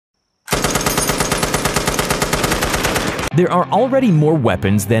There are already more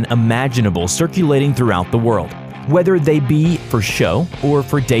weapons than imaginable circulating throughout the world, whether they be for show or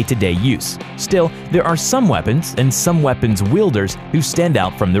for day-to-day use. Still, there are some weapons and some weapons wielders who stand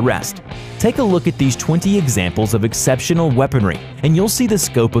out from the rest. Take a look at these 20 examples of exceptional weaponry, and you'll see the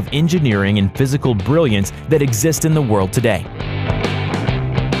scope of engineering and physical brilliance that exist in the world today.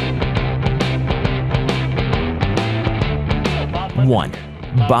 1.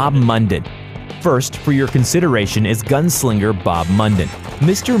 Bob Munden. First for your consideration is gunslinger Bob Munden.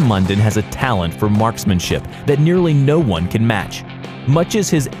 Mr. Munden has a talent for marksmanship that nearly no one can match, much as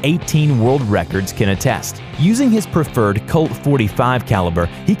his 18 world records can attest. Using his preferred Colt 45 caliber,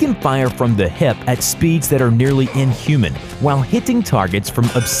 he can fire from the hip at speeds that are nearly inhuman, while hitting targets from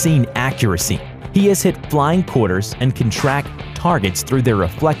obscene accuracy. He has hit flying quarters and can track targets through their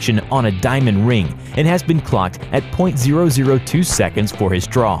reflection on a diamond ring, and has been clocked at .002 seconds for his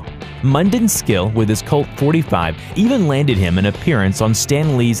draw. Munden's skill with his Colt 45 even landed him an appearance on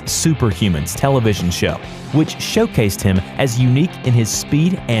Stan Lee's Superhumans television show, which showcased him as unique in his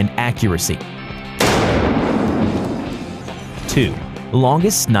speed and accuracy. 2.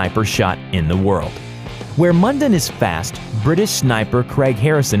 Longest sniper shot in the world. Where Munden is fast, British sniper Craig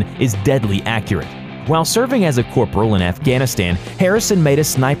Harrison is deadly accurate. While serving as a corporal in Afghanistan, Harrison made a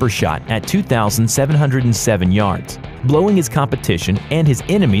sniper shot at 2,707 yards, blowing his competition and his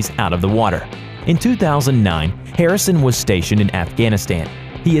enemies out of the water. In 2009, Harrison was stationed in Afghanistan.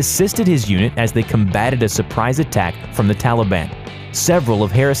 He assisted his unit as they combated a surprise attack from the Taliban. Several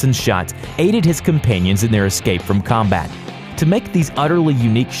of Harrison's shots aided his companions in their escape from combat. To make these utterly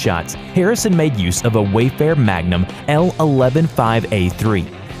unique shots, Harrison made use of a Wayfair Magnum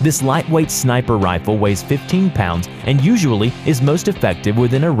L11-5A3. This lightweight sniper rifle weighs 15 pounds and usually is most effective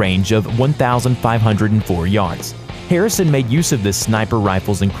within a range of 1,504 yards. Harrison made use of this sniper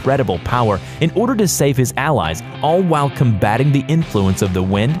rifle's incredible power in order to save his allies, all while combating the influence of the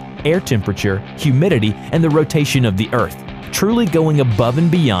wind, air temperature, humidity, and the rotation of the Earth, truly going above and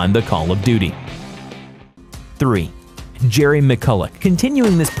beyond the call of duty. 3. Jerry McCulloch.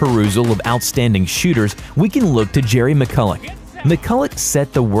 Continuing this perusal of outstanding shooters, we can look to Jerry McCulloch. McCulloch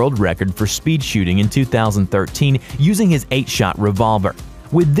set the world record for speed shooting in 2013 using his 8-shot revolver.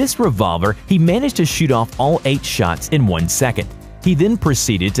 With this revolver, he managed to shoot off all 8 shots in 1 second. He then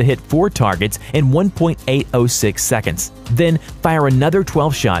proceeded to hit 4 targets in 1.806 seconds, then fire another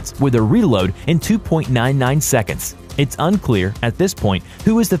 12 shots with a reload in 2.99 seconds. It's unclear at this point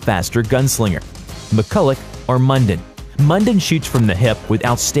who is the faster gunslinger, McCulloch or Munden. Munden shoots from the hip with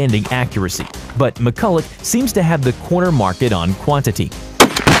outstanding accuracy, but McCulloch seems to have the corner market on quantity.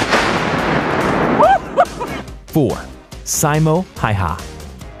 4. Simo Haiha.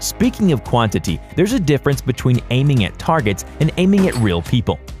 Speaking of quantity, there's a difference between aiming at targets and aiming at real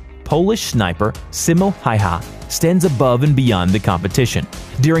people. Polish sniper Simo Haiha stands above and beyond the competition.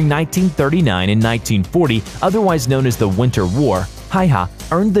 During 1939 and 1940, otherwise known as the Winter War, Haiha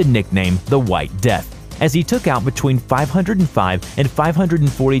earned the nickname the White Death, as he took out between 505 and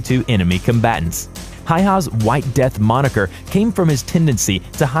 542 enemy combatants. Haiha's White Death moniker came from his tendency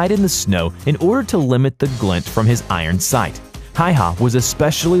to hide in the snow in order to limit the glint from his iron sight. Haiha was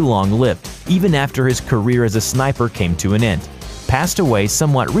especially long-lived, even after his career as a sniper came to an end. Passed away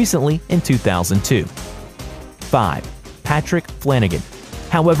somewhat recently in 2002. 5. Patrick Flanagan.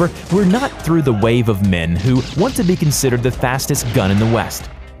 However, we're not through the wave of men who want to be considered the fastest gun in the West.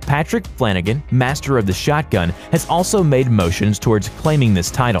 Patrick Flanagan, master of the shotgun, has also made motions towards claiming this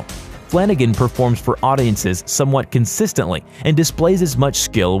title. Flanagan performs for audiences somewhat consistently and displays as much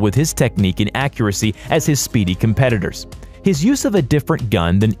skill with his technique and accuracy as his speedy competitors. His use of a different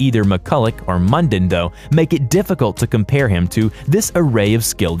gun than either McCulloch or Munden, though, make it difficult to compare him to this array of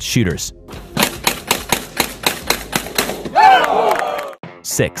skilled shooters.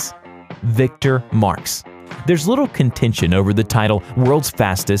 6. Victor Marx. There's little contention over the title World's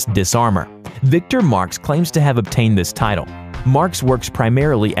Fastest Disarmer. Victor Marx claims to have obtained this title. Marx works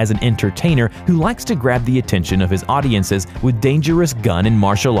primarily as an entertainer who likes to grab the attention of his audiences with dangerous gun and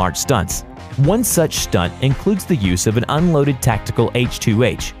martial arts stunts. One such stunt includes the use of an unloaded tactical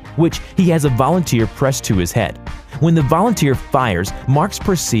H2H, which he has a volunteer pressed to his head. When the volunteer fires, Marx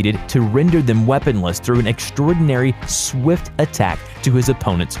proceeded to render them weaponless through an extraordinary, swift attack to his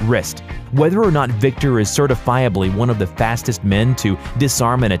opponent's wrist. Whether or not Victor is certifiably one of the fastest men to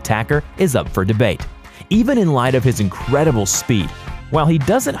disarm an attacker is up for debate. Even in light of his incredible speed, while he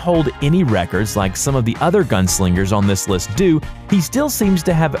doesn't hold any records like some of the other gunslingers on this list do, he still seems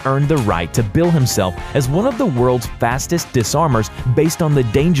to have earned the right to bill himself as one of the world's fastest disarmers based on the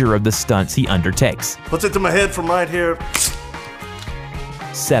danger of the stunts he undertakes. Puts it to my head from right here.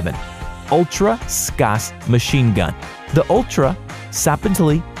 7. Ultra Skas machine gun. The Ultra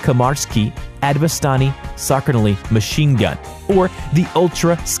Sapentali Komarski Advastani Sarkanali machine gun, or the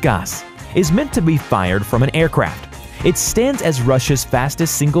Ultra Skas, is meant to be fired from an aircraft. It stands as Russia's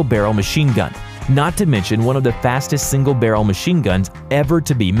fastest single-barrel machine gun, not to mention one of the fastest single-barrel machine guns ever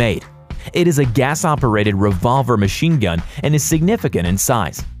to be made. It is a gas-operated revolver machine gun and is significant in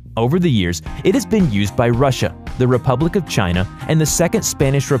size. Over the years, it has been used by Russia, the Republic of China, and the Second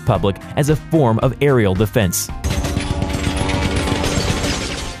Spanish Republic as a form of aerial defense.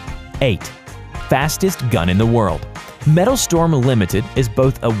 8. Fastest gun in the world. Metal Storm Limited is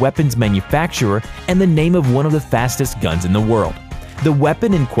both a weapons manufacturer and the name of one of the fastest guns in the world. The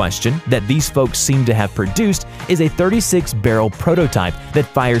weapon in question that these folks seem to have produced is a 36-barrel prototype that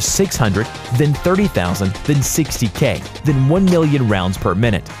fires 600, then 30,000, then 60K, then 1 million rounds per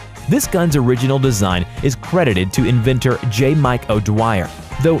minute. This gun's original design is credited to inventor J. Mike O'Dwyer,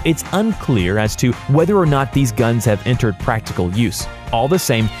 though it's unclear as to whether or not these guns have entered practical use. All the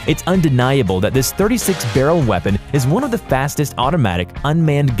same, it's undeniable that this 36-barrel weapon is one of the fastest automatic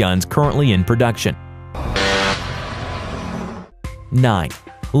unmanned guns currently in production. 9.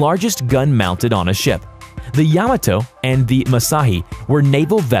 Largest gun mounted on a ship. The Yamato and the Masahi were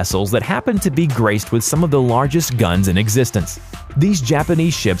naval vessels that happened to be graced with some of the largest guns in existence. These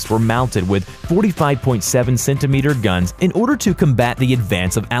Japanese ships were mounted with 45.7-centimeter guns in order to combat the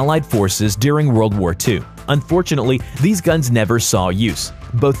advance of Allied forces during World War II. Unfortunately, these guns never saw use.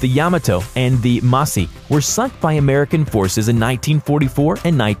 Both the Yamato and the Masahi were sunk by American forces in 1944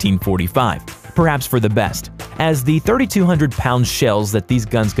 and 1945, perhaps for the best, as the 3,200-pound shells that these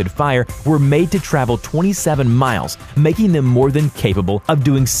guns could fire were made to travel 27 miles, making them more than capable of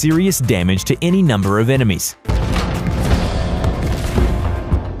doing serious damage to any number of enemies.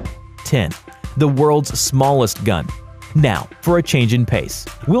 10. The world's smallest gun. Now, for a change in pace,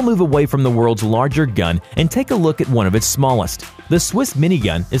 we'll move away from the world's larger gun and take a look at one of its smallest. The Swiss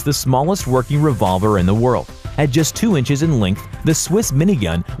minigun is the smallest working revolver in the world. At just 2 inches in length, the Swiss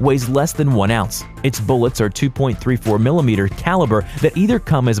minigun weighs less than 1 ounce. Its bullets are 2.34mm caliber that either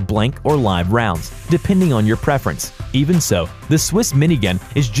come as blank or live rounds, depending on your preference. Even so, the Swiss minigun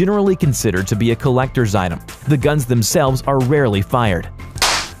is generally considered to be a collector's item. The guns themselves are rarely fired.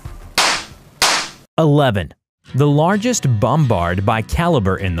 11. The largest bombard by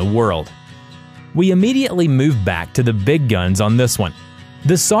caliber in the world. We immediately move back to the big guns on this one.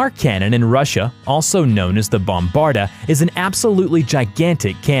 The Tsar cannon in Russia, also known as the Bombarda, is an absolutely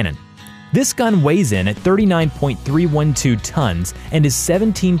gigantic cannon. This gun weighs in at 39.312 tons and is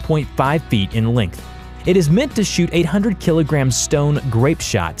 17.5 feet in length. It is meant to shoot 800-kilogram stone grape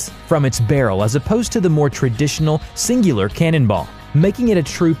shots from its barrel as opposed to the more traditional singular cannonball, making it a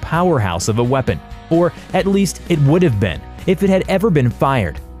true powerhouse of a weapon, or at least it would have been if it had ever been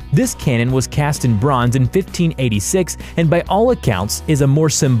fired. This cannon was cast in bronze in 1586 and by all accounts is a more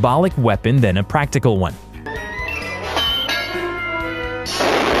symbolic weapon than a practical one.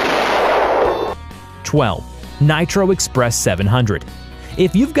 12. Nitro Express 700.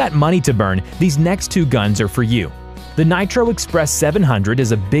 If you've got money to burn, these next 2 guns are for you. The Nitro Express 700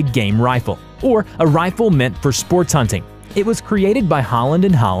 is a big game rifle, or a rifle meant for sports hunting. It was created by Holland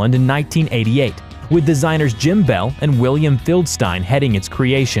 & Holland in 1988. With designers Jim Bell and William Fieldstein heading its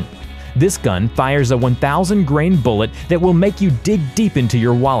creation. This gun fires a 1,000-grain bullet that will make you dig deep into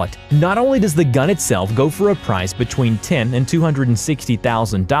your wallet. Not only does the gun itself go for a price between $10,000 and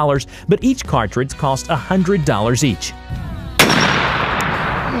 $260,000, but each cartridge costs $100 each.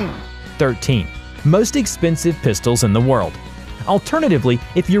 13. Most expensive pistols in the world. Alternatively,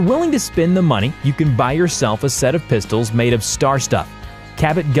 if you're willing to spend the money, you can buy yourself a set of pistols made of star stuff.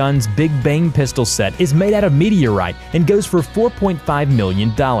 Cabot Gun's Big Bang pistol set is made out of meteorite and goes for $4.5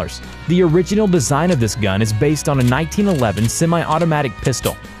 million. The original design of this gun is based on a 1911 semi-automatic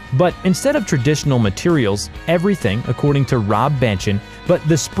pistol. But instead of traditional materials, everything, according to Rob Banchin, but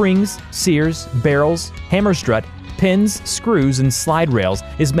the springs, sears, barrels, hammer strut, pins, screws, and slide rails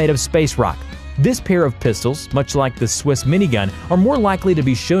is made of space rock. This pair of pistols, much like the Swiss minigun, are more likely to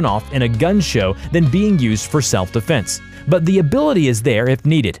be shown off in a gun show than being used for self-defense. But the ability is there if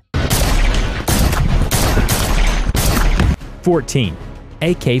needed. 14.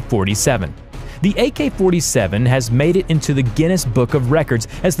 AK-47. The AK-47 has made it into the Guinness Book of Records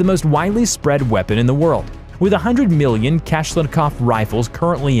as the most widely spread weapon in the world. With 100 million Kalashnikov rifles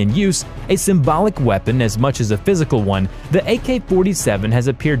currently in use, a symbolic weapon as much as a physical one, the AK-47 has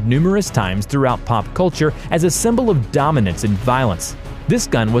appeared numerous times throughout pop culture as a symbol of dominance and violence. This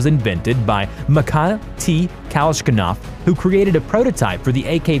gun was invented by Mikhail T. Kalashnikov, who created a prototype for the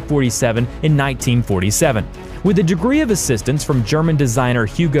AK-47 in 1947. With a degree of assistance from German designer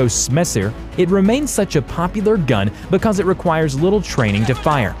Hugo Smesser, it remains such a popular gun because it requires little training to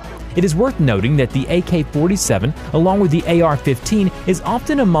fire. It is worth noting that the AK-47, along with the AR-15, is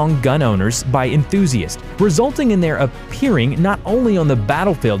often among gun owners by enthusiasts, resulting in their appearing not only on the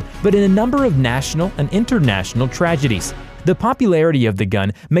battlefield but in a number of national and international tragedies. The popularity of the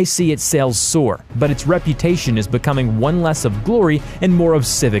gun may see its sales soar, but its reputation is becoming one less of glory and more of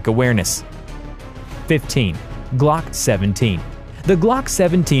civic awareness. 15. Glock 17. The Glock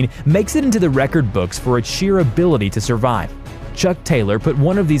 17 makes it into the record books for its sheer ability to survive. Chuck Taylor put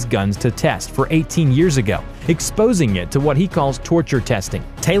one of these guns to test for 18 years ago, exposing it to what he calls torture testing.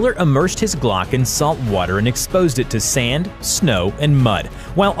 Taylor immersed his Glock in salt water and exposed it to sand, snow, and mud,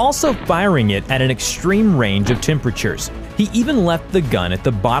 while also firing it at an extreme range of temperatures. He even left the gun at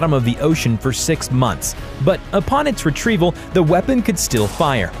the bottom of the ocean for 6 months, but upon its retrieval, the weapon could still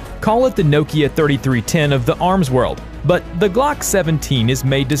fire. Call it the Nokia 3310 of the arms world, but the Glock 17 is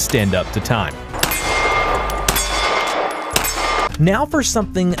made to stand up to time. Now for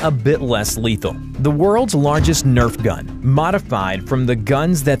something a bit less lethal. The world's largest Nerf gun, modified from the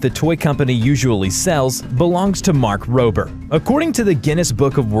guns that the toy company usually sells, belongs to Mark Rober. According to the Guinness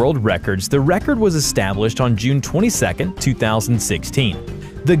Book of World Records, the record was established on June 22, 2016.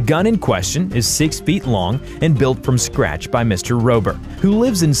 The gun in question is 6 feet long and built from scratch by Mr. Rober, who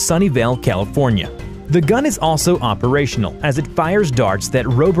lives in Sunnyvale, California. The gun is also operational, as it fires darts that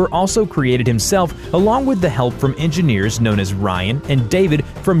Rober also created himself, along with the help from engineers known as Ryan and David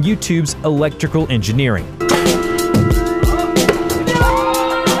from YouTube's Electrical Engineering.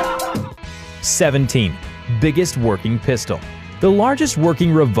 17. Biggest working pistol. The largest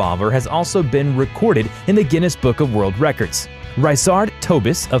working revolver has also been recorded in the Guinness Book of World Records. Ryszard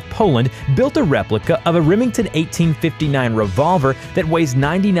Tobis of Poland built a replica of a Remington 1859 revolver that weighs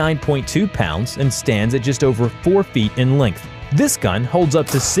 99.2 pounds and stands at just over 4 feet in length. This gun holds up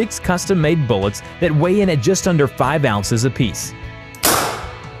to 6 custom-made bullets that weigh in at just under 5 ounces apiece.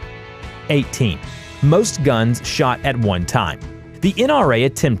 18. Most guns shot at one time. The NRA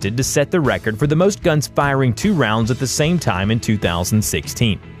attempted to set the record for the most guns firing 2 rounds at the same time in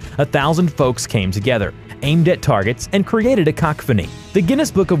 2016. 1,000 folks came together, aimed at targets, and created a cacophony. The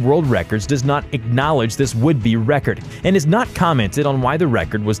Guinness Book of World Records does not acknowledge this would-be record and has not commented on why the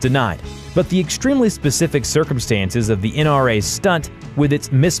record was denied. But the extremely specific circumstances of the NRA's stunt, with its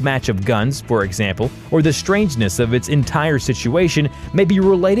mismatch of guns, for example, or the strangeness of its entire situation, may be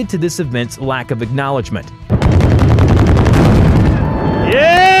related to this event's lack of acknowledgement.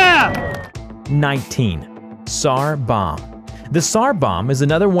 Yeah! 19. Tsar Bomb. The Tsar Bomb is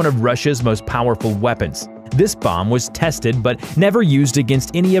another one of Russia's most powerful weapons. This bomb was tested but never used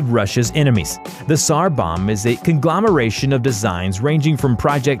against any of Russia's enemies. The Tsar Bomb is a conglomeration of designs ranging from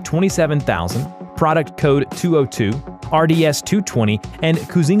Project 27000, Product Code 202, RDS 220, and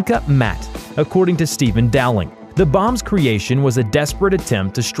Kuzinka Mat, according to Stephen Dowling. The bomb's creation was a desperate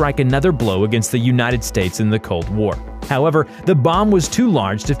attempt to strike another blow against the United States in the Cold War. However, the bomb was too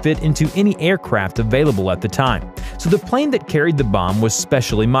large to fit into any aircraft available at the time, so the plane that carried the bomb was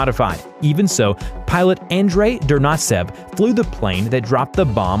specially modified. Even so, pilot Andrei Dernasev flew the plane that dropped the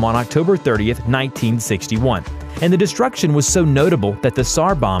bomb on October 30, 1961. And the destruction was so notable that the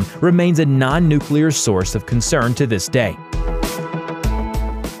Tsar Bomb remains a non-nuclear source of concern to this day.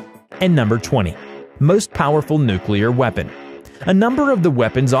 And number 20. Most powerful nuclear weapon. A number of the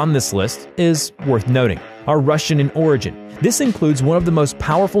weapons on this list, is worth noting, are Russian in origin. This includes one of the most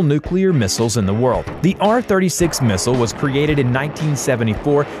powerful nuclear missiles in the world. The R-36 missile was created in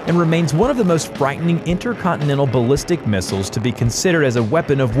 1974 and remains one of the most frightening intercontinental ballistic missiles to be considered as a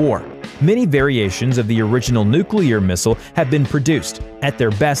weapon of war. Many variations of the original nuclear missile have been produced. At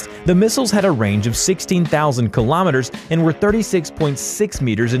their best, the missiles had a range of 16,000 kilometers and were 36.6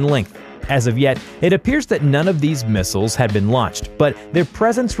 meters in length. As of yet, it appears that none of these missiles had been launched, but their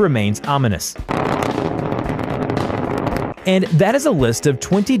presence remains ominous. And that is a list of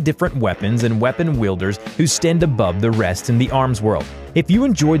 20 different weapons and weapon wielders who stand above the rest in the arms world. If you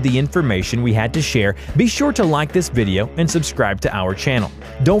enjoyed the information we had to share, be sure to like this video and subscribe to our channel.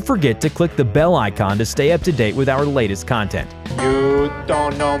 Don't forget to click the bell icon to stay up to date with our latest content. You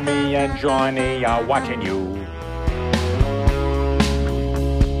don't know me and Johnny are watching you.